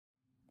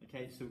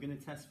Okay, so we're going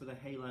to test for the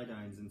halide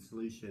ions in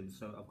solution.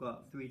 So I've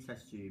got 3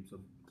 test tubes of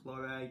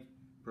chloride,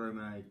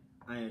 bromide,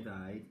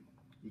 iodide.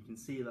 You can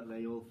see that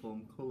they all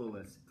form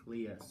colourless,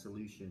 clear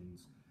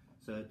solutions.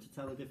 So to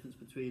tell the difference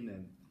between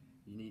them,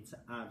 you need to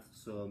add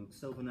some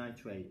silver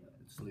nitrate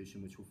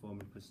solution, which will form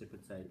a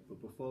precipitate.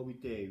 But before we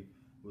do,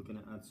 we're going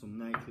to add some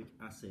nitric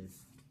acid.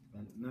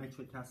 And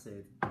nitric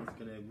acid is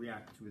going to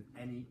react with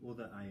any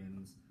other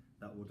ions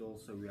that would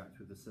also react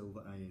with the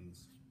silver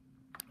ions.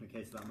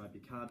 Okay, so that might be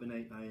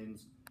carbonate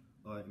ions,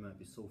 or it might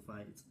be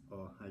sulfite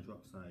or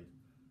hydroxide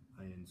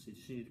ions. So you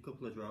just need a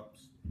couple of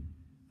drops.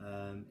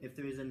 If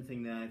there is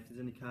anything there, if there's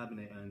any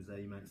carbonate ions there,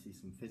 you might see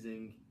some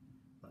fizzing,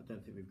 but I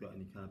don't think we've got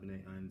any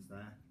carbonate ions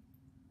there.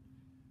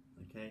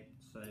 Okay,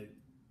 so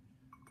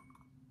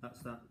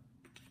that's that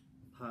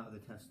part of the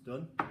test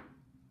done.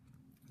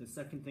 The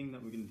second thing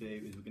that we're going to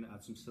do is we're going to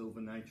add some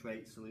silver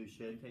nitrate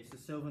solution. Okay, so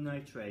silver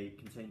nitrate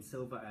contains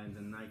silver ions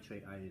and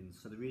nitrate ions.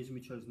 So the reason we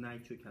chose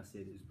nitric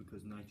acid is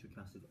because nitric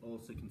acid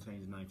also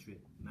contains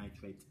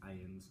nitrate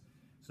ions,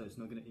 so it's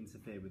not going to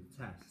interfere with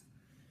the test.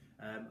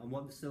 And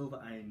what the silver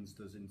ions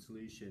does in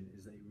solution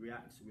is that it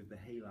reacts with the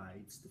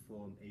halides to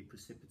form a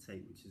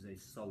precipitate, which is a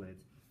solid.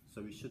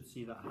 So we should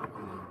see that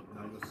happening.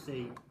 Now you'll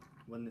see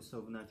when the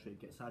silver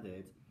nitrate gets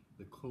added,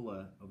 the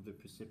colour of the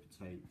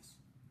precipitates.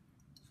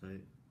 So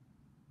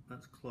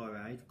that's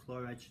chloride.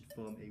 Chloride should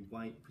form a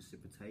white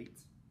precipitate.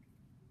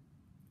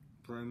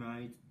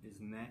 Bromide is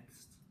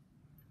next,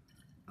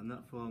 and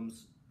that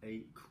forms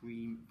a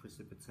cream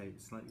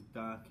precipitate, slightly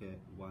darker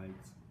white.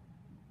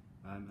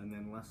 And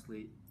then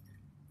lastly,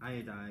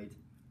 iodide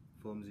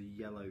forms a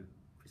yellow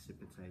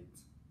precipitate.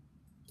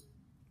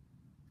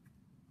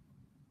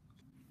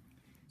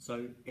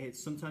 So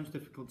it's sometimes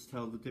difficult to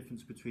tell the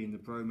difference between the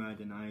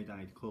bromide and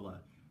iodide colour.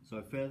 So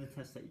a further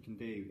test that you can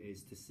do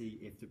is to see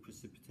if the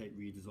precipitate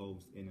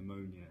redissolves in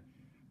ammonia.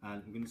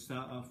 And I'm going to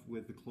start off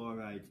with the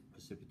chloride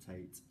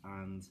precipitate,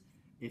 and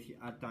if you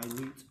add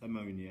dilute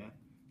ammonia,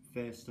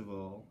 first of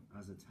all,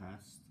 as a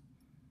test,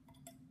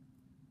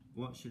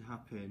 what should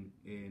happen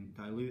in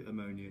dilute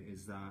ammonia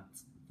is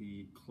that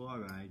the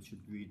chloride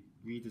should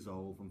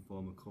redissolve and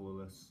form a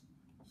colourless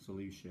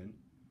solution,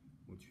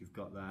 which we've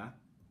got there.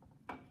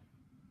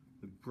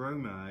 The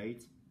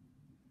bromide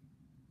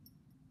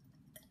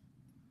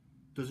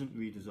doesn't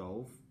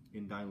redissolve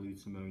in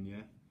dilute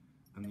ammonia,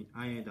 and the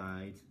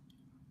iodide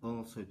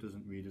also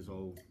doesn't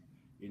redissolve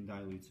in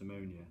dilute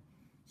ammonia.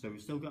 So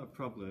we've still got a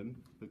problem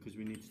because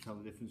we need to tell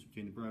the difference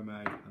between the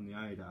bromide and the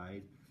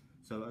iodide.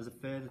 So as a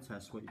further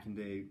test, what you can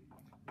do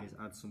is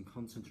add some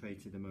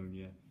concentrated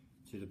ammonia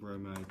to the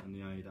bromide and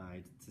the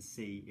iodide to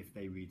see if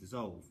they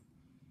redissolve.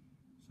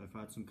 So if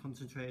I add some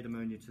concentrated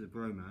ammonia to the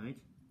bromide,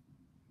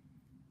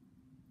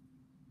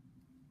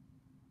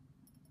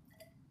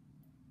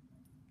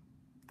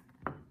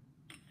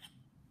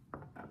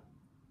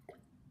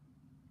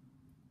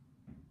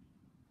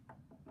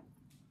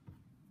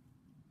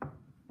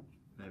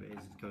 there it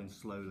is, it's going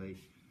slowly.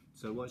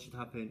 So what should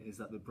happen is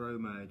that the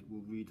bromide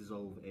will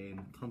redissolve in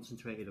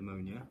concentrated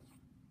ammonia.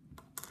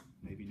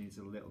 Maybe needs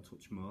a little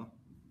touch more.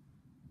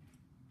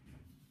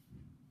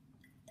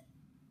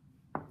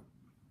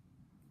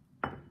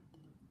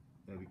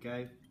 There we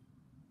go.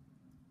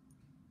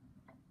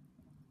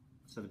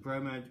 So the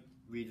bromide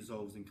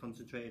redissolves in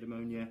concentrated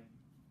ammonia,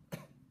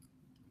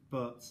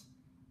 but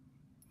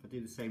if I do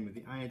the same with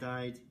the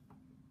iodide,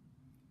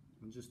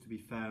 and just to be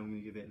fair, I'm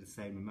going to give it the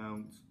same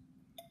amount.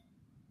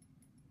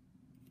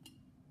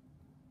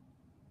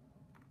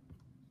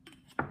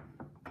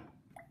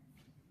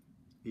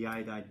 The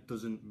iodide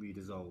doesn't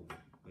redissolve.